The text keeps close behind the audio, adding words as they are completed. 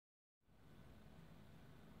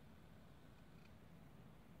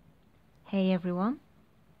Hey everyone.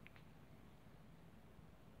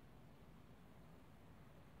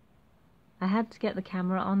 I had to get the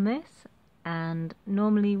camera on this, and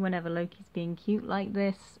normally whenever Loki's being cute like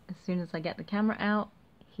this, as soon as I get the camera out,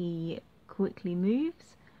 he quickly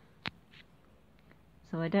moves.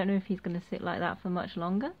 So I don't know if he's going to sit like that for much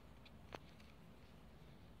longer.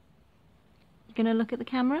 You going to look at the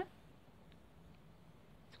camera?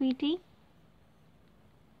 Sweetie?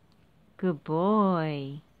 Good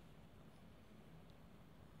boy.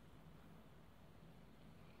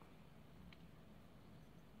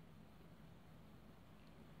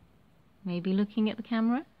 Maybe looking at the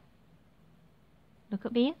camera? Look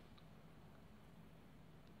up here.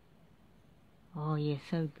 Oh, you're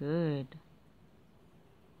so good.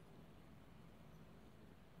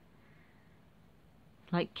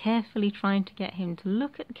 Like carefully trying to get him to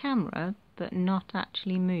look at the camera, but not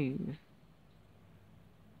actually move.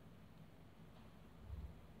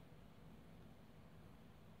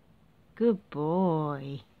 Good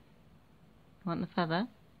boy. Want the feather?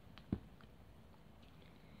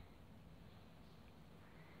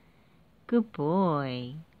 Good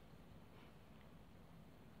boy.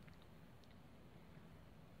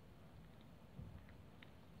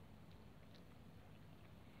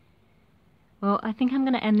 Well, I think I'm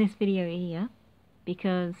going to end this video here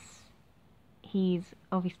because he's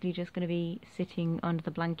obviously just going to be sitting under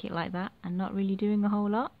the blanket like that and not really doing a whole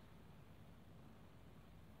lot.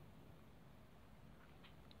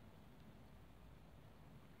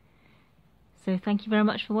 So thank you very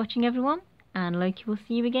much for watching, everyone, and Loki will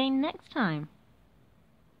see you again next time.